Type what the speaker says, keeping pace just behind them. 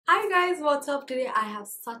Guys, what's up? Today I have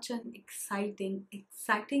such an exciting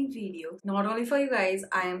video not only for you guys.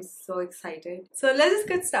 I am so excited, so let's just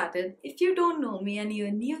get started. If you don't know me and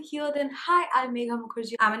you're new here, then hi, I'm Megha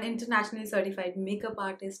Mukherjee. I'm an internationally certified makeup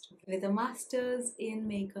artist with a master's in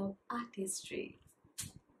makeup artistry.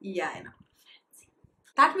 Yeah, I know.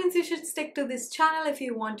 That means you should stick to this channel if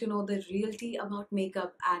you want to know the reality about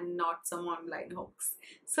makeup and not some online hoax.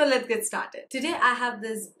 So let's get started. Today I have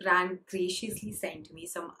this brand graciously sent me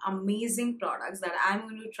some amazing products that I'm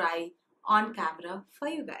going to try on camera for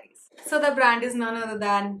you guys. So the brand is none other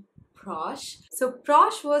than Prosh. So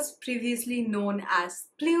Prosh was previously known as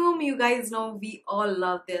Plume. You guys know we all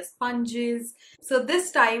love their sponges. So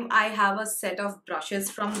this time I have a set of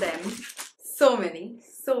brushes from them. So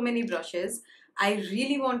many brushes. I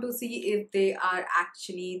really want to see if they are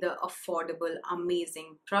actually the affordable,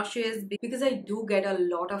 amazing brushes, because I do get a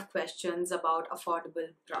lot of questions about affordable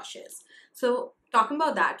brushes. So talking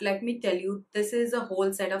about that, let me tell you, this is a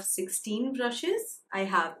whole set of 16 brushes. I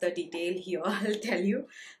have the detail here, I'll tell you.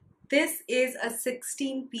 This is a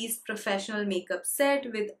 16-piece professional makeup set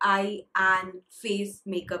with eye and face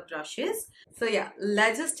makeup brushes. So yeah,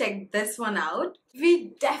 let's just check this one out.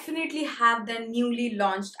 We definitely have the newly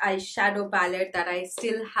launched eyeshadow palette that I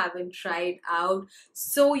still haven't tried out.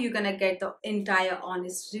 So you're gonna get the entire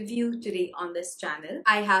honest review today on this channel.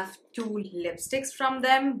 I have two lipsticks from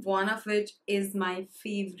them, one of which is my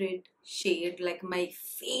favorite shade, like my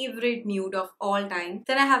favorite nude of all time.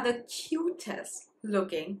 Then I have the cutest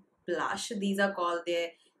looking blush. These are called their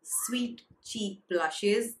sweet cheek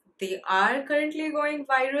blushes. They are currently going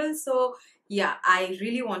viral, so yeah, I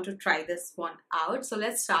really want to try this one out. So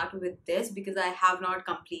let's start with this because I have not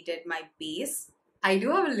completed my base. I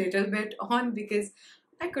do have a little bit on because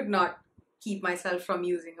I could not keep myself from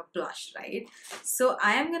using a blush, right? So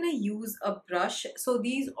I am gonna use a brush. So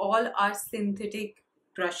these all are synthetic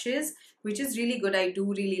brushes, which is really good. I do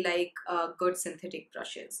really like good synthetic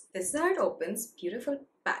brushes. This is how it opens. Beautiful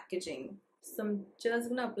packaging. So I'm just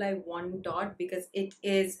gonna apply one dot because it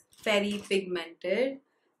is very pigmented,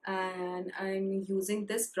 and I'm using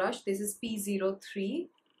this brush. This is P03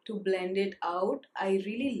 to blend it out. I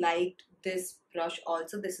really liked this brush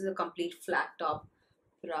also. This is a complete flat top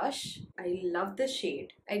brush. I love the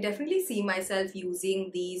shade. I definitely see myself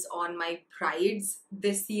using these on my brides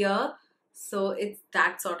this year. So it's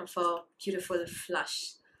that sort of a beautiful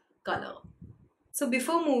flush color. So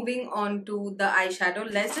before moving on to the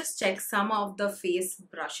eyeshadow, let's just check some of the face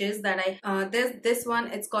brushes that there's this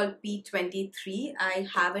one. It's called P23. I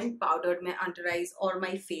haven't powdered my under eyes or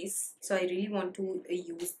my face, so I really want to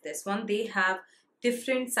use this one. They have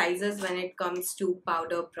different sizes when it comes to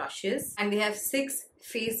powder brushes, and they have 6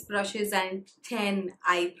 face brushes and 10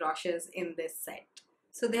 eye brushes in this set.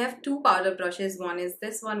 So they have 2 powder brushes. One is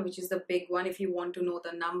this one, which is the big one. If you want to know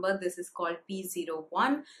the number, this is called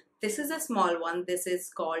P01. This is a small one. This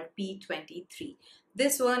is called P23.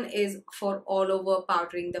 This one is for all over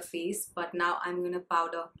powdering the face, but now I'm going to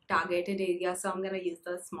powder targeted areas, so I'm going to use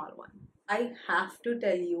the small one. I have to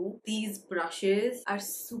tell you, these brushes are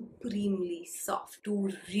supremely soft.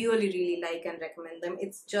 To really like and recommend them.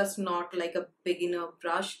 It's just not like a beginner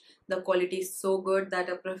brush. The quality is so good that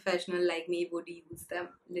a professional like me would use them,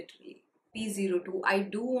 literally. P02. I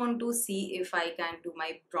do want to see if I can do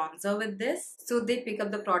my bronzer with this. So they pick up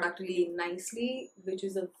the product really nicely, which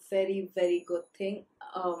is a very good thing.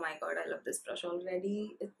 Oh my god, I love this brush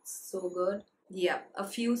already. It's so good. Yeah, a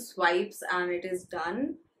few swipes and it is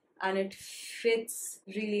done. And it fits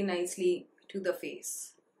really nicely to the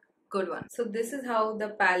face. Good one. So this is how the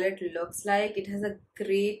palette looks like. It has a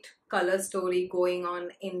great color story going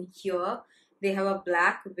on in here. They have a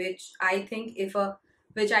black, which I think if a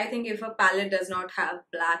palette does not have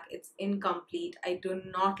black, it's incomplete. I do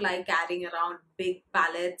not like carrying around big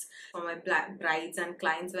palettes for my black brides and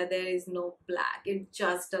clients where there is no black. It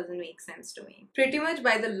just doesn't make sense to me. Pretty much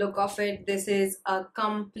by the look of it, this is a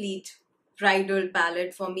complete bridal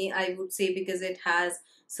palette for me, I would say, because it has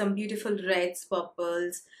some beautiful reds,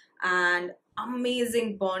 purples, and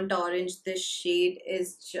amazing burnt orange. This shade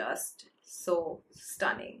is just so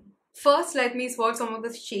stunning. First, let me swatch some of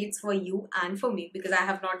the shades for you and for me because I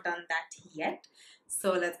have not done that yet.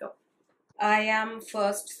 So let's go. I am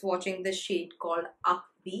first swatching the shade called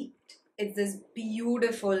Upbeat. It's this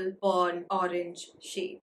beautiful burnt orange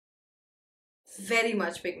shade. Very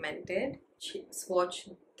much pigmented. Swatch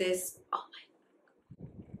this. Oh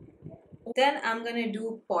my. Then I'm gonna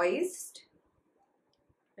do Poised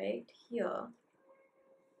right here.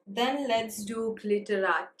 Then let's do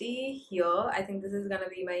Glitterati here. I think this is gonna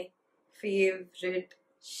be my favorite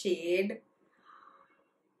shade.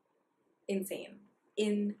 Insane.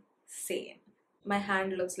 My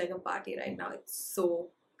hand looks like a party right now. It's so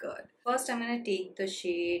good. First, I'm gonna take the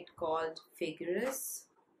shade called Vigorous,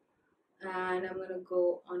 and I'm gonna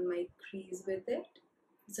go on my crease with it.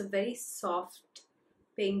 It's a very soft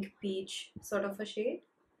pink peach sort of a shade.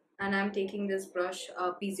 And I'm taking this brush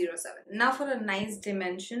P07. Now for a nice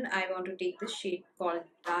dimension, I want to take the shade called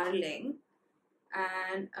Darling,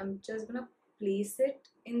 and I'm just gonna place it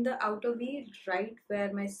in the outer V right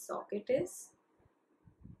where my socket is.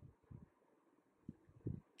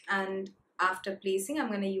 And after placing,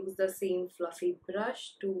 I'm gonna use the same fluffy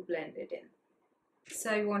brush to blend it in.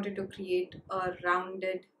 So I wanted to create a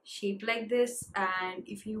rounded shape like this, and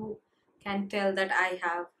if you can tell that I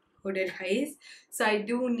have hooded eyes, so I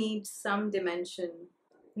do need some dimension.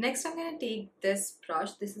 Next, I'm going to take this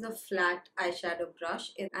brush. This is a flat eyeshadow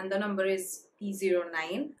brush and the number is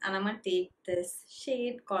P09, and I'm going to take this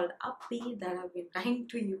shade called Uppy that I've been trying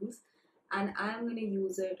to use, and I'm going to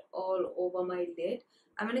use it all over my lid.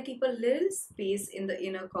 I'm going to keep a little space in the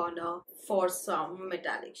inner corner for some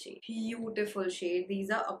metallic shade. Beautiful shade.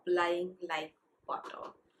 These are applying like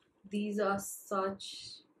butter. These are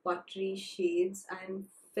such buttery shades. I'm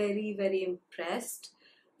very impressed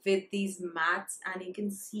with these mattes, and you can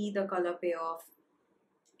see the color payoff.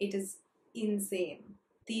 It is insane.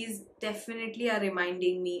 These definitely are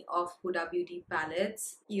reminding me of Huda Beauty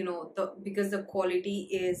palettes, you know, because the quality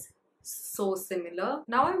is so similar.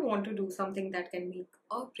 Now I want to do something that can make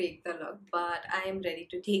or break the look, but I am ready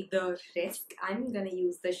to take the risk. I'm gonna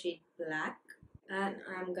use the shade Black, and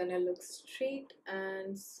I'm gonna look straight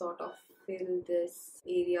and sort of fill this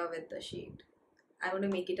area with the shade. I want to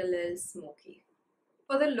make it a little smoky.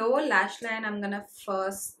 For the lower lash line, I'm gonna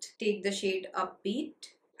first take the shade Upbeat.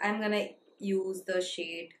 I'm gonna use the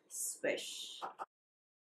shade Swish.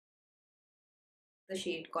 The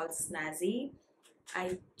shade called Snazzy.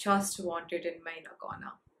 I just want it in my inner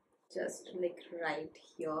corner. Just like right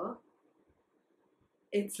here.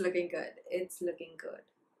 It's looking good. It's looking good.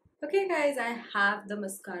 Okay guys, I have the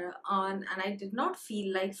mascara on and I did not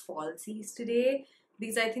feel like falsies today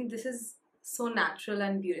because I think this is so natural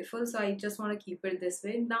and beautiful, so I just want to keep it this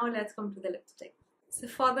way. Now let's come to the lipstick. So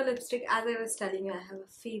for the lipstick, as I was telling you, I have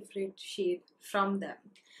a favorite shade from them.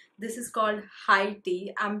 This is called High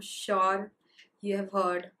Tea. I'm sure you have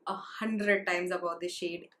heard 100 times about this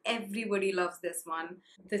shade. Everybody loves this one.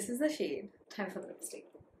 This is the shade. Time for the lipstick.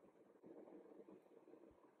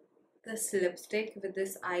 This lipstick with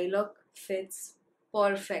this eye look fits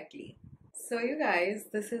perfectly. So you guys,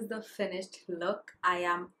 this is the finished look. I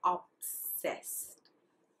am obsessed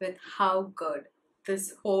with how good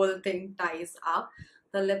this whole thing ties up.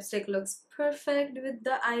 The lipstick looks perfect with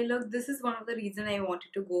the eye look. This is one of the reasons I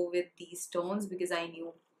wanted to go with these tones, because I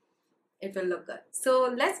knew it will look good.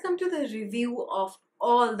 So let's come to the review of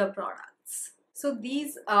all the products. So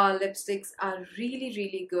these lipsticks are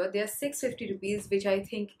really good. They are 650 rupees, which I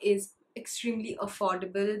think is extremely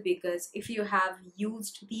affordable, because if you have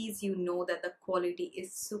used these, you know that the quality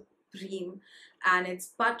is supreme, and it's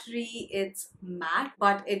buttery, it's matte,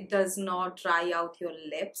 but it does not dry out your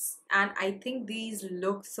lips, and I think these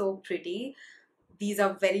look so pretty. These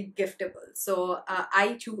are very giftable, so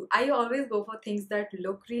I always go for things that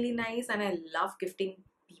look really nice, and I love gifting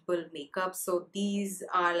people makeup, so these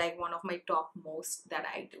are like one of my top most that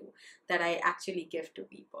I do, that I actually give to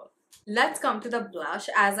people. Let's come to the blush.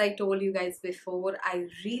 As I told you guys before, I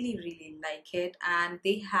really like it, and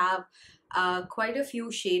they have quite a few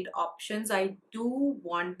shade options. I do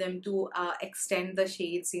want them to extend the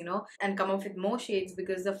shades, you know, and come up with more shades,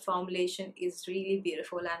 because the formulation is really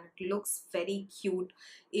beautiful and it looks very cute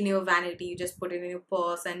in your vanity. You just put it in your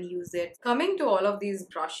purse and use it. Coming to all of these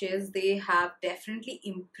brushes, they have definitely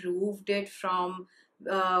improved it from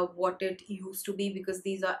what it used to be, because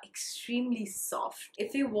these are extremely soft.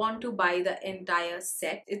 If you want to buy the entire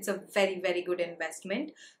set, it's a very good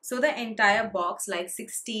investment. So the entire box, like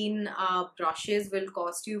 16 brushes, will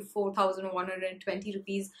cost you 4,120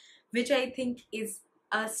 rupees, which I think is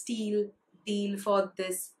a steal deal for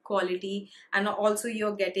this quality. And also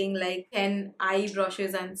you're getting like 10 eye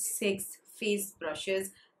brushes and 6 face brushes.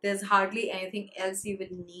 There's hardly anything else you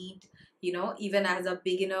will need, you know, even as a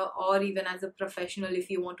beginner or even as a professional, if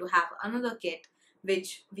you want to have another kit,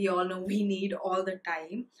 which we all know we need all the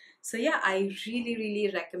time. So yeah, I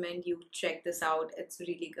really recommend you check this out. It's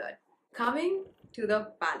really good. Coming to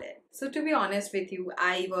the palette. So to be honest with you,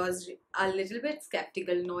 I was a little bit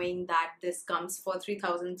skeptical knowing that this comes for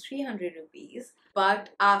 3,300 rupees. But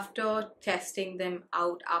after testing them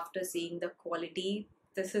out, after seeing the quality,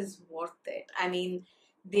 this is worth it. I mean,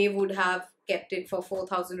 they would have kept it for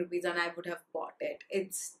 4,000 rupees and I would have bought it.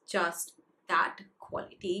 It's just that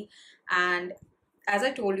quality, and as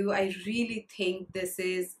I told you, I really think this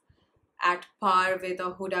is at par with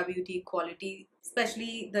a Huda Beauty quality,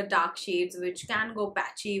 especially the dark shades, which can go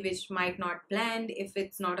patchy, which might not blend if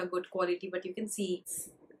it's not a good quality, but you can see it's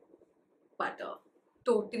butter.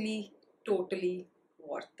 Totally, totally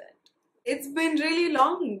worth it. It's been really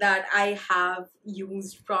long that I have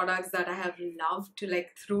used products that I have loved to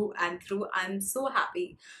like through and through. I'm so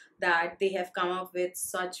happy that they have come up with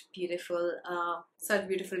such beautiful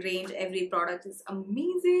range. Every product is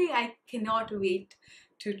amazing. I cannot wait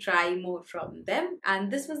to try more from them.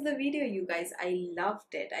 And this was the video, you guys. I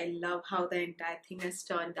loved it. I love how the entire thing has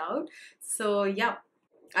turned out. So yeah,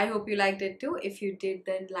 I hope you liked it too. If you did,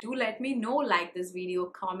 then do let me know. Like this video,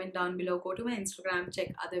 comment down below, go to my Instagram,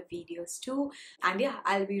 check other videos too. And yeah,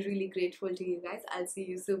 I'll be really grateful to you guys. I'll see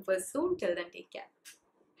you super soon. Till then, take care.